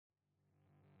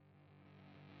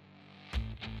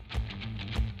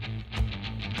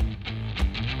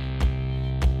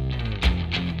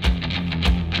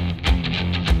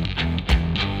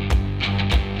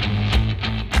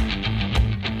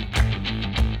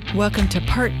Welcome to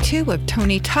part 2 of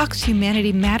Tony Talks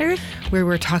Humanity Matters, where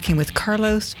we're talking with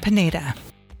Carlos Pineda.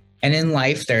 And in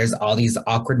life, there's all these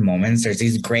awkward moments. There's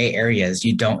these gray areas.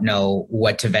 You don't know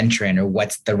what to venture in or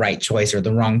what's the right choice or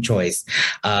the wrong choice.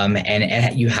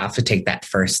 And you have to take that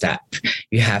first step.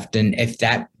 You have to, if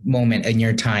that moment in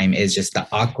your time is just the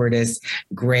awkwardest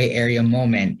gray area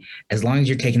moment, as long as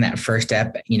you're taking that first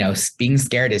step, being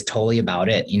scared is totally about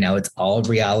it. It's all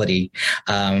reality.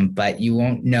 But you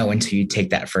won't know until you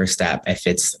take that first step if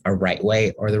it's a right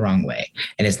way or the wrong way.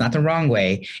 And it's not the wrong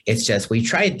way. It's just, we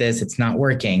tried this, it's not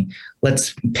working.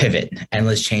 Let's pivot and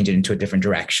let's change it into a different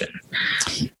direction.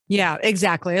 Yeah,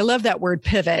 exactly. I love that word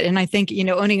pivot. And I think,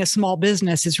 owning a small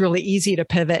business is really easy to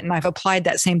pivot. And I've applied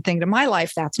that same thing to my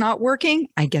life. That's not working.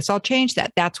 I guess I'll change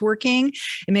that. That's working.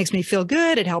 It makes me feel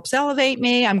good. It helps elevate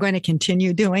me. I'm going to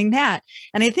continue doing that.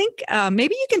 And I think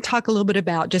maybe you can talk a little bit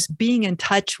about just being in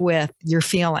touch with your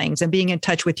feelings and being in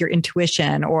touch with your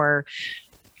intuition, or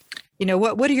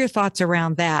what are your thoughts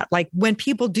around that? Like when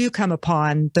people do come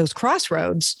upon those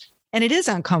crossroads and it is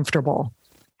uncomfortable,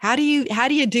 how do you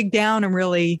dig down and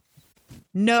really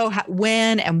know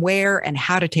when and where and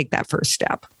how to take that first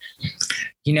step?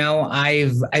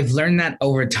 I've learned that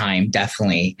over time,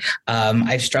 definitely.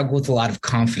 I've struggled with a lot of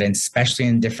confidence, especially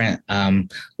in different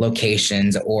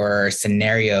locations or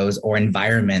scenarios or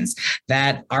environments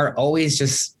that are always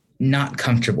just not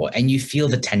comfortable, and you feel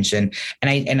the tension.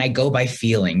 And I go by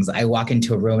feelings. I walk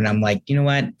into a room and I'm like, you know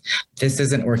what, this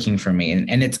isn't working for me.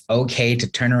 And it's okay to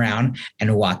turn around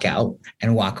and walk out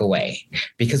and walk away,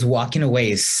 because walking away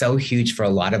is so huge for a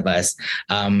lot of us,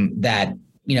 that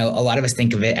a lot of us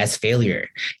think of it as failure.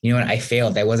 I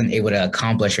failed. I wasn't able to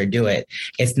accomplish or do it.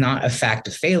 It's not a fact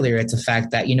of failure. It's a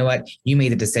fact that, you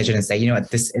made the decision and say,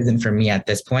 this isn't for me at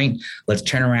this point. Let's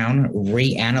turn around,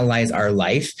 reanalyze our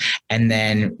life, and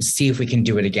then see if we can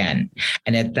do it again.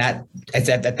 And at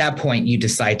that point, you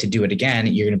decide to do it again.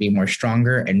 You're going to be more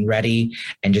stronger and ready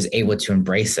and just able to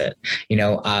embrace it.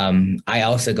 I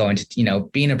also go into,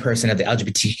 being a person of the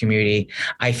LGBT community,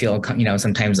 I feel,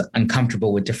 sometimes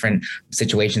uncomfortable with different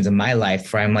situations in my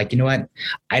life where I'm like,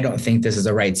 I don't think this is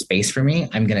the right space for me.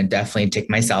 I'm going to definitely take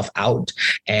myself out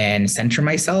and center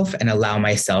myself and allow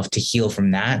myself to heal from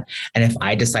that. And if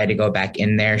I decide to go back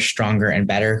in there stronger and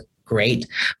better, great.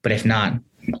 But if not,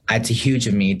 it's huge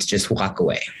of me to just walk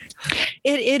away.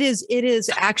 It is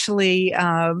actually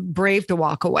brave to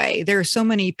walk away. There are so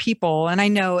many people, and I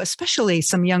know especially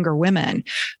some younger women,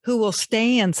 who will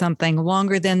stay in something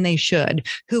longer than they should,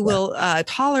 who will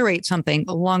tolerate something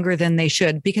longer than they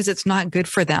should because it's not good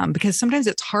for them. Because sometimes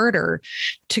it's harder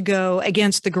to go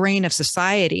against the grain of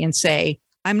society and say,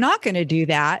 I'm not going to do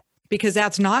that because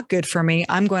that's not good for me.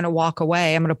 I'm going to walk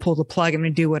away. I'm going to pull the plug. I'm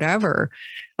going to do whatever.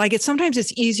 Like sometimes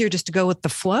it's easier just to go with the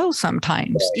flow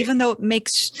sometimes, right. even though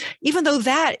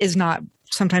that is not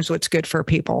sometimes what's good for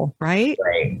people, right?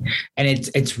 Right. And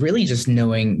it's really just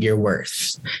knowing your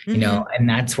worth, and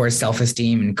that's where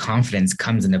self-esteem and confidence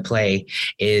comes into play,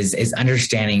 is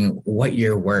understanding what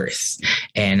you're worth.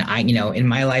 And in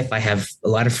my life, I have a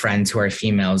lot of friends who are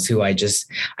females who I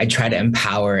try to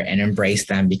empower and embrace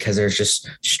them, because there's just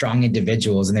strong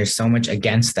individuals and there's so much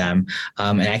against them.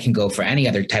 And I can go for any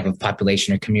other type of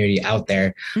population or community out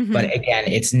there. Mm-hmm. But again,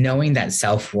 it's knowing that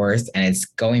self-worth, and it's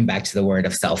going back to the word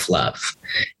of self-love.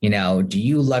 Do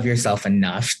you love yourself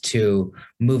enough to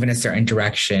move in a certain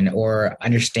direction, or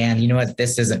understand,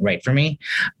 this isn't right for me?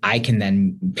 I can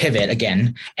then pivot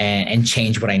again and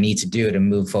change what I need to do to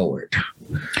move forward.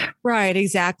 Right,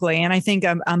 exactly. And I think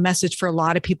a message for a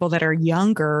lot of people that are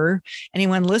younger,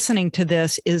 anyone listening to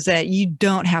this, is that you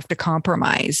don't have to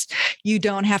compromise. You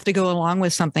don't have to go along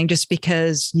with something just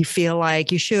because you feel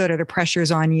like you should, or the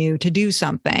pressure's on you to do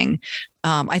something.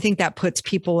 I think that puts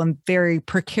people in very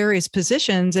precarious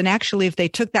positions. And actually, if they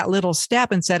took that little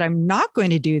step and said, I'm not going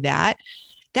to do that,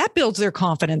 that builds their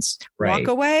confidence. Right. Walk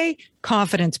away,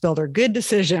 confidence builder, good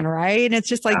decision, right? And it's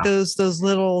just like those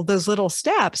little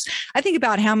steps. I think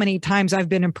about how many times I've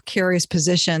been in precarious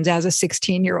positions as a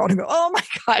 16-year-old and go, oh my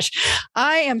gosh,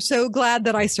 I am so glad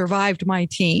that I survived my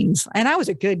teens. And I was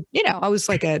a good, I was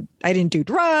like I didn't do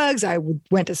drugs. I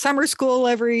went to summer school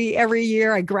every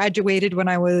year. I graduated when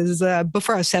I was,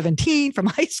 before I was 17 from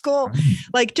high school.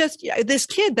 Like just this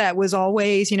kid that was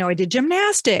always, I did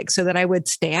gymnastics so that I would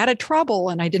stay out of trouble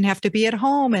and I didn't have to be at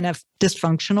home in a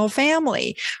dysfunctional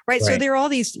family, right? So there are all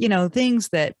these, things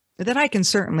that I can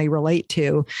certainly relate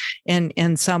to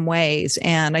in some ways.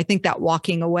 And I think that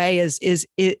walking away is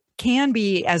it can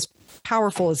be as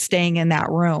powerful as staying in that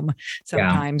room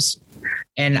sometimes. Yeah.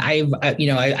 And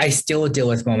I still deal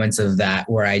with moments of that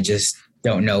where I just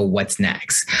don't know what's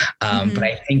next. But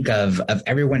I think of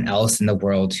everyone else in the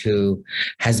world who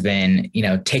has been,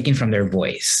 taken from their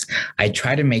voice. I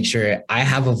try to make sure I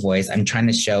have a voice. I'm trying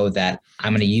to show that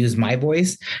I'm going to use my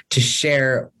voice to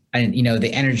share and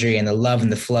the energy and the love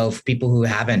and the flow for people who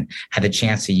haven't had the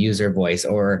chance to use their voice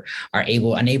or are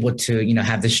unable to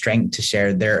have the strength to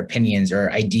share their opinions or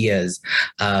ideas.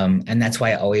 And that's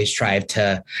why I always strive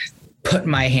to put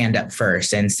my hand up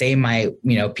first and say my,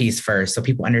 piece first. So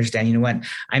people understand, what,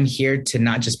 I'm here to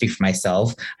not just speak for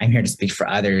myself. I'm here to speak for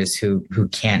others who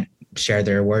can't share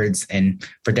their words and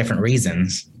for different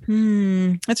reasons.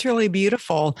 That's really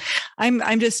beautiful.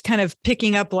 I'm just kind of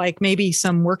picking up like maybe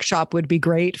some workshop would be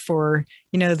great for,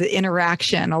 the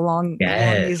interaction along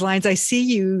these lines. I see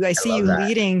you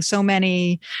leading so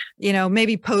many,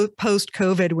 maybe post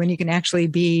COVID when you can actually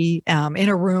be in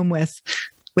a room with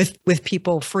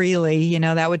people freely,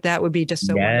 that would be just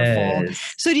so wonderful.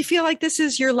 So do you feel like this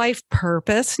is your life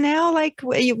purpose now? Like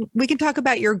we can talk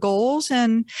about your goals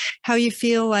and how you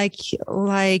feel like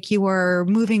you are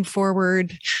moving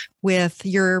forward with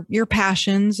your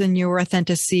passions and your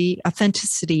authenticity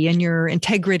and your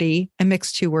integrity. I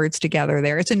mixed two words together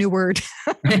there. It's a new word.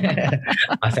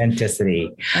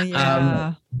 Authenticity.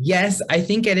 Yes, I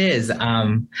think it is.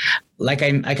 Like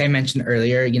I mentioned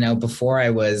earlier, before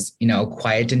I was, a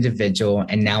quiet individual,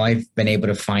 and now I've been able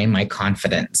to find my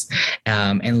confidence.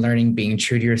 And learning being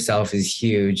true to yourself is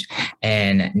huge.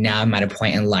 And now I'm at a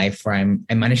point in life where I'm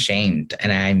unashamed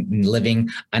and I'm living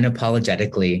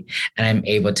unapologetically, and I'm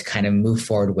able to kind of move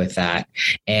forward with that.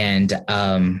 And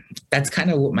that's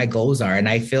kind of what my goals are. And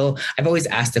I feel I've always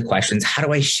asked the questions: how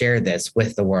do I share this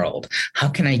with the world? How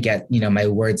can I get, my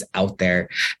words out there?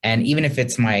 And even if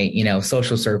it's my,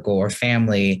 social circle or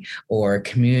family or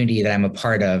community that I'm a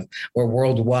part of or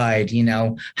worldwide,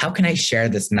 how can I share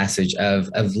this message of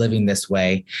living this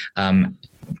way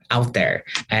out there?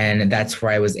 And that's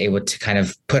where I was able to kind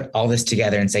of put all this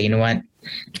together and say, what?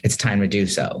 It's time to do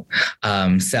so.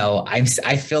 So I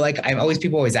feel like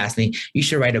people always ask me, you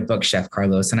should write a book, Chef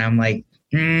Carlos. And I'm like,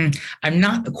 I'm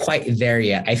not quite there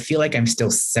yet. I feel like I'm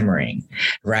still simmering,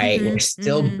 right? We're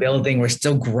still building, we're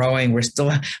still growing, we still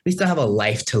have a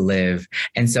life to live.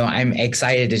 And so I'm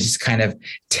excited to just kind of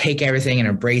take everything and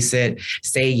embrace it,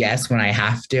 say yes when I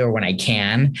have to or when I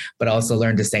can, but also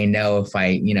learn to say no if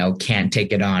I, can't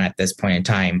take it on at this point in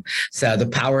time. So the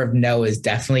power of no is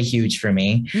definitely huge for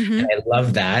me. And I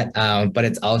love that. But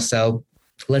it's also,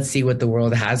 let's see what the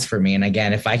world has for me. And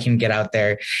again, if I can get out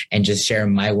there and just share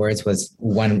my words with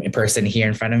one person here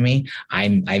in front of me,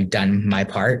 I've done my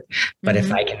part. But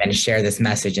if I can then share this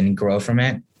message and grow from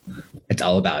it, it's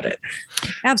all about it.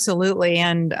 Absolutely.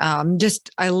 And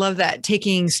I love that,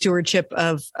 taking stewardship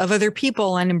of other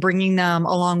people and bringing them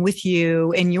along with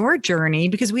you in your journey,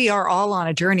 because we are all on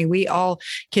a journey. We all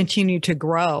continue to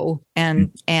grow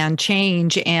and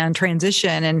change and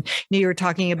transition. And you were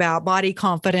talking about body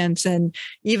confidence. And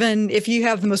even if you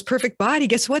have the most perfect body,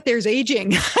 guess what? There's aging.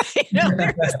 There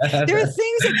are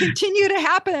things that continue to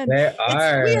happen.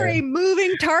 We are a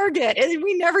moving target. And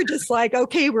we never just like,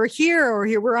 okay, we're here or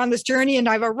here, we're on this journey and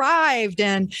I've arrived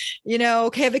and,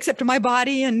 okay, I've accepted my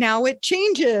body and now it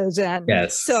changes. And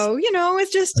so,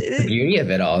 it's just the beauty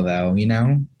of it all though,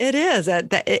 It is.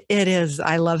 It is.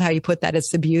 I love how you put that. It's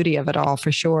the beauty of it all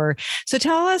for sure. So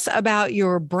tell us about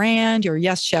your brand, your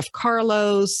Yes Chef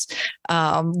Carlos,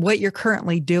 what you're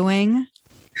currently doing.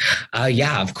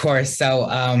 Yeah, of course. So,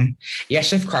 Yes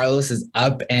Chef Carlos is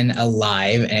up and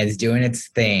alive and it's doing its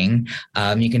thing.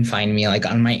 You can find me like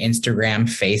on my Instagram,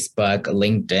 Facebook,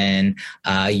 LinkedIn,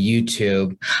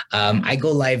 YouTube. I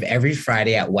go live every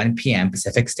Friday at 1 p.m.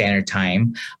 Pacific Standard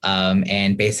Time.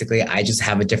 And basically I just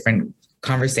have a different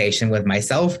conversation with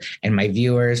myself and my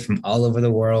viewers from all over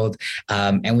the world.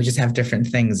 And we just have different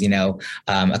things,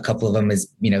 a couple of them is,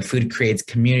 food creates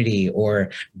community,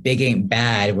 or big ain't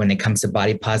bad when it comes to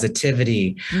body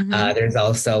positivity. There's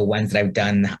also ones that I've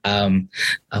done,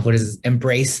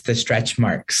 embrace the stretch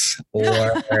marks, or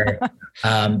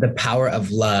the power of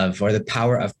love, or the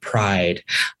power of pride.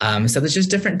 So there's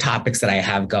just different topics that I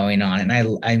have going on, and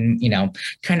I'm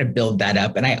trying to build that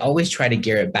up. And I always try to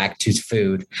gear it back to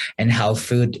food and how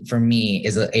food for me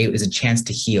is a chance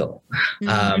to heal.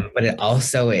 But it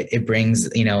also, it brings,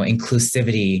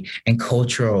 inclusivity and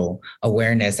cultural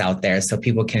awareness out there so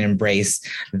people can embrace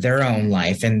their own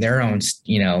life and their own,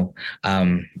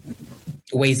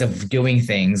 ways of doing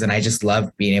things. And I just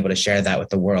love being able to share that with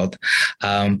the world.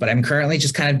 But I'm currently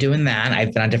just kind of doing that.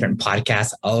 I've been on different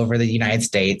podcasts all over the United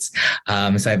States.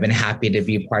 So I've been happy to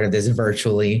be part of this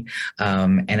virtually.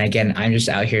 And again, I'm just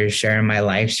out here sharing my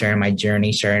life, sharing my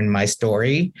journey, sharing my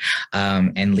story,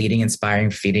 and leading,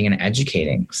 inspiring, feeding, and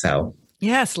educating. So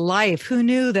Yes, life. Who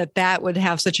knew that that would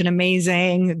have such an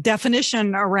amazing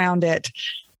definition around it?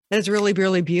 That's really,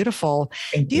 really beautiful.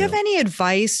 Do you have any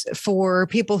advice for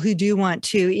people who do want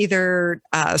to either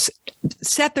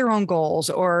set their own goals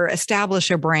or establish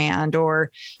a brand,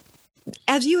 or,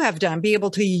 as you have done, be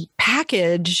able to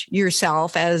package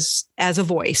yourself as a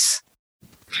voice?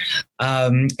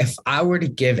 If I were to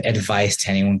give advice to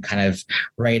anyone kind of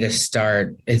ready to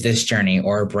start this journey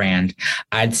or a brand,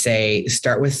 I'd say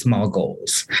start with small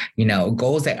goals,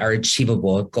 goals that are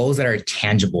achievable, goals that are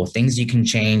tangible, things you can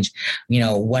change,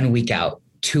 1 week out,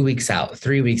 2 weeks out,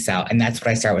 3 weeks out. And that's what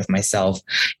I start with myself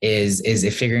is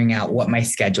figuring out what my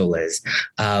schedule is.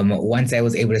 Once I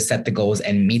was able to set the goals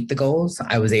and meet the goals,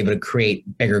 I was able to create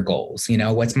bigger goals.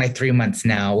 What's my 3 months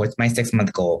now? What's my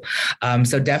 6-month goal?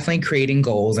 So definitely creating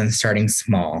goals and starting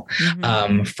small.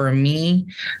 Mm-hmm. For me,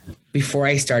 before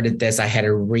I started this, I had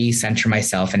to recenter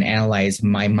myself and analyze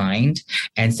my mind.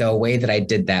 And so a way that I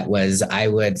did that was I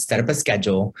would set up a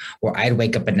schedule where I'd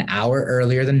wake up an hour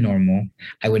earlier than normal.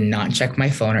 I would not check my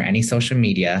phone or any social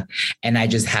media. And I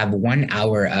just have 1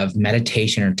 hour of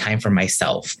meditation or time for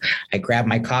myself. I grab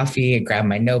my coffee, I grab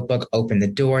my notebook, open the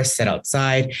door, sit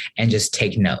outside, and just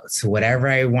take notes. Whatever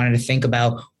I wanted to think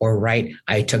about or write,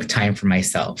 I took time for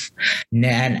myself. And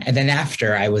then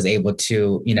after, I was able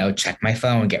to, check my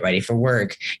phone, get ready for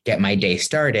work, get my day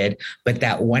started. But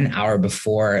that 1 hour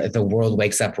before the world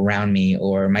wakes up around me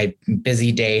or my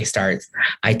busy day starts,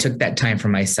 I took that time for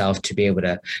myself to be able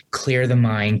to clear the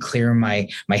mind, clear my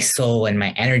soul and my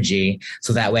energy,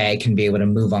 so that way I can be able to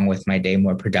move on with my day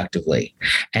more productively.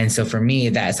 And so for me,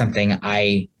 that's something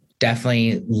I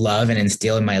definitely love and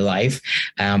instill in my life.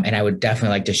 And I would definitely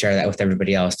like to share that with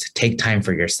everybody else, to take time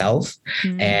for yourself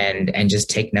and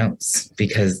just take notes,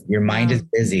 because your mind is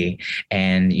busy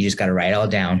and you just got to write it all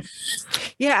down.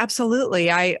 Yeah,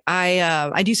 absolutely.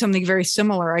 I do something very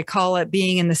similar. I call it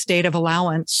being in the state of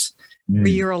allowance, where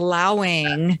you're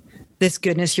allowing this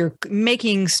goodness, you're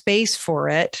making space for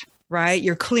it, right?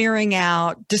 You're clearing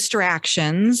out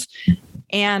distractions.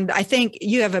 And I think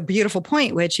you have a beautiful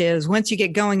point, which is once you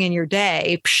get going in your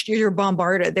day, you're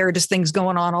bombarded. There are just things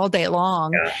going on all day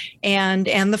long, and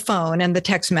the phone and the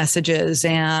text messages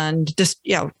and just,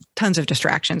 tons of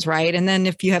distractions. Right. And then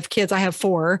if you have kids, I have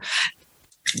 4,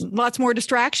 lots more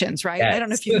distractions, right? Yes. I don't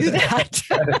know if you knew that.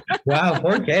 Wow,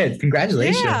 4 kids.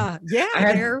 Congratulations. Yeah.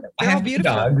 They're all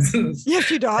beautiful. 2 dogs. You have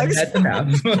 2 dogs? That's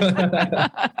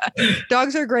enough.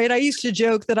 Dogs are great. I used to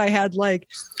joke that I had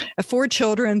 4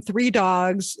 children, 3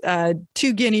 dogs,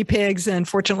 2 guinea pigs, and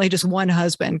fortunately just 1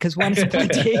 husband, because 1 is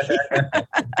plenty.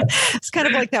 It's kind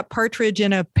of like that partridge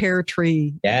in a pear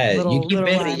tree. Yeah,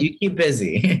 you keep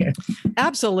busy.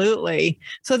 Absolutely.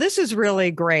 So this is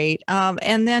really great.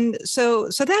 And then so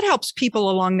that helps people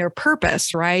along their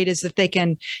purpose, right? Is if they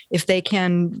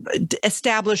can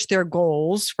establish their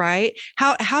goals, right?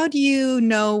 How do you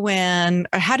know when,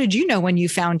 or how did you know when you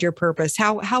found your purpose?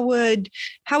 How would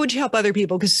you help other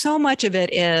people? Because so much of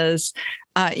it is,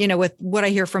 with what I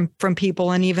hear from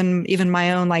people, and even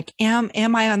my own,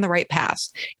 am I on the right path?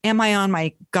 Am I on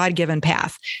my God-given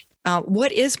path?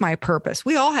 What is my purpose?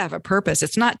 We all have a purpose.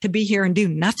 It's not to be here and do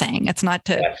nothing. It's not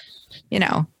to,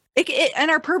 and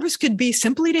our purpose could be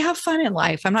simply to have fun in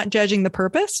life. I'm not judging the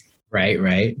purpose.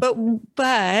 Right. But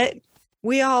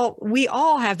we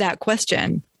all have that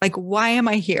question. Why am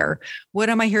I here? What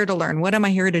am I here to learn? What am I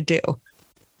here to do?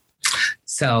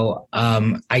 So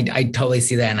I totally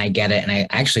see that, and I get it. And I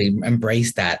actually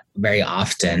embrace that very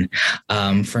often.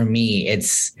 For me,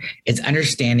 it's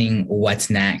understanding what's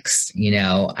next.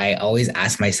 I always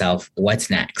ask myself, what's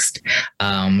next?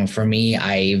 For me,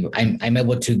 I'm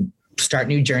able to start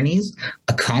new journeys,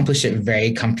 accomplish it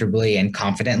very comfortably and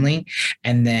confidently,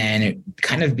 and then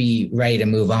kind of be ready to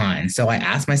move on. So I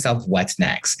ask myself, what's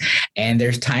next? And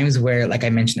there's times where, like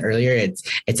I mentioned earlier,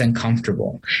 it's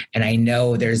uncomfortable. And I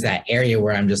know there's that area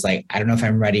where I'm just I don't know if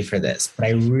I'm ready for this, but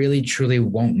I really, truly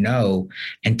won't know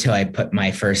until I put my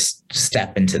first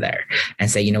step into there and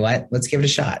say, you know what, let's give it a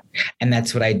shot. And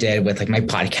that's what I did with my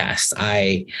podcast.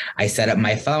 I set up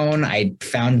my phone. I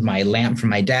found my lamp from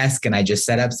my desk, and I just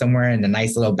set up somewhere in a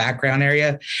nice little background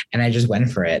area, and I just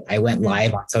went for it. I went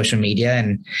live on social media,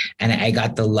 and I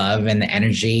got the love and the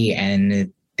energy and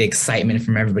the excitement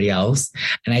from everybody else.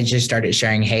 And I just started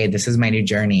sharing, hey, this is my new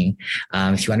journey.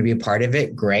 If you want to be a part of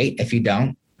it, great. If you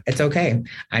don't, it's okay.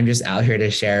 I'm just out here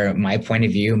to share my point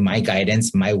of view, my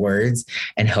guidance, my words,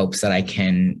 in hopes that I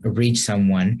can reach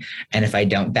someone. And if I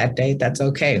don't that day, that's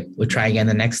okay. We'll try again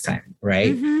the next time.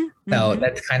 Right. Mm-hmm. So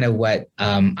that's kind of what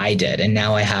I did. And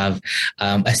now I have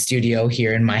a studio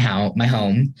here in my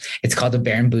home. It's called the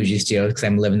Baron Bougie Studio because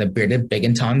I'm living the bearded, big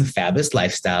and tall, and the fabulous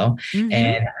lifestyle.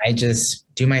 And I just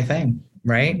do my thing,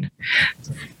 right?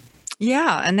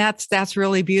 Yeah. And that's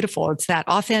really beautiful. It's that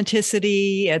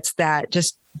authenticity. It's that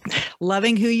just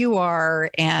loving who you are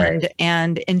and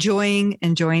enjoying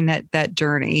that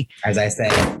journey. As I say,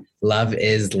 love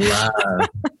is love.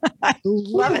 I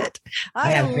love it.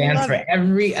 I have fans for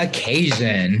every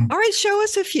occasion. All right, show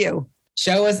us a few.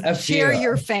 Show us a few. Share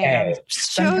your fans.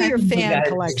 Show your fan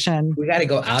collection. We got to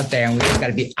go out there and we just got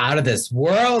to be out of this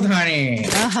world, honey.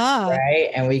 Right?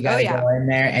 And we got to go in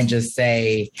there and just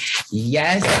say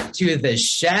yes to the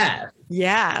chef.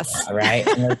 Yes. All right.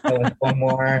 And let's go with one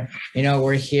more.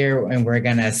 We're here and we're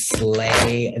going to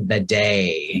slay the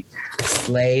day.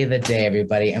 Slay the day,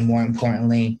 everybody. And more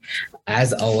importantly,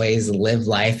 as always, live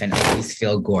life and always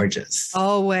feel gorgeous.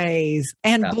 Always.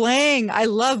 And bling. I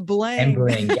love bling. And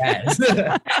bling, yes.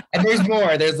 And there's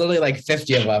more. There's literally like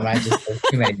 50 of them. There's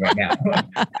too many right now.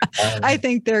 I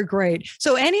think they're great.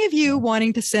 So any of you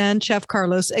wanting to send Chef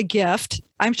Carlos a gift,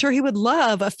 I'm sure he would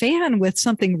love a fan with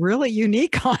something really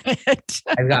unique on it.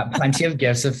 I've got plenty of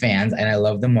gifts of fans and I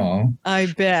love them all. I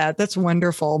bet. That's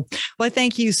wonderful. Well,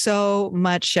 thank you so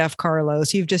much, Chef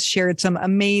Carlos. You've just shared some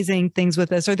amazing things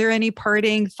with us. Are there any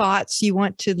parting thoughts you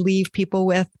want to leave people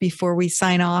with before we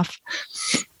sign off?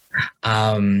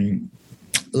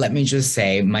 Let me just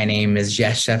say, my name is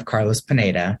Chef Carlos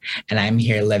Pineda, and I'm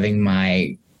here living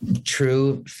my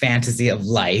true fantasy of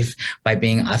life by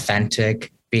being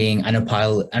authentic, being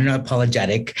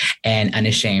unapologetic and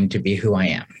unashamed to be who I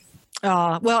am.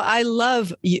 Well, I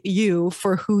love you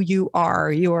for who you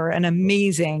are. You are an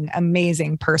amazing,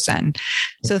 amazing person.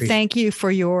 So thank you for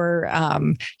your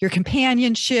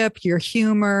companionship, your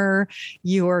humor,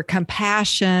 your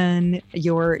compassion,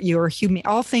 your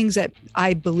all things that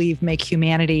I believe make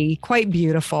humanity quite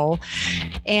beautiful.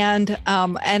 And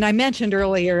I mentioned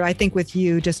earlier, I think with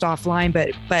you just offline,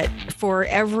 but for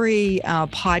every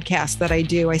podcast that I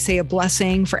do, I say a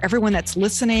blessing for everyone that's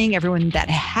listening, everyone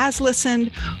that has listened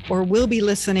or will be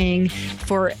listening,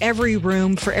 for every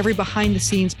room, for every behind the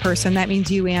scenes person. That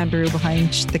means you, Andrew,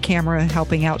 behind the camera,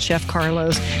 helping out Chef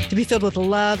Carlos, to be filled with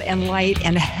love and light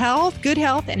and health, good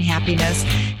health and happiness.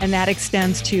 And that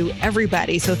extends to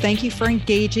everybody. So thank you for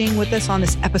engaging with us on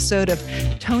this episode of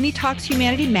Tony Talks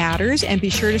Humanity Matters. And be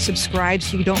sure to subscribe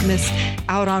so you don't miss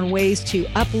out on ways to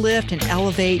uplift and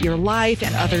elevate your life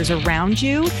and others around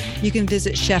you. You can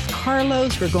visit Chef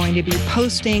Carlos. We're going to be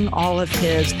posting all of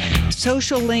his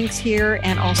social links here,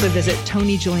 and also visit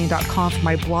TonyJulian.com for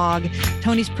my blog,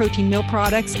 Tony's Protein Meal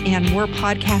Products, and more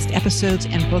podcast episodes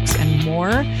and books and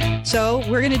more. So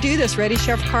we're going to do this. Ready,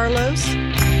 Chef Carlos?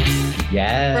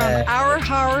 Yeah. From our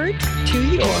heart to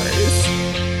yours.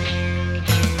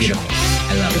 Beautiful.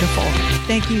 I love it. Beautiful.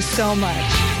 Thank you so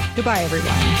much. Goodbye,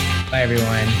 everyone. Bye,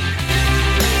 everyone.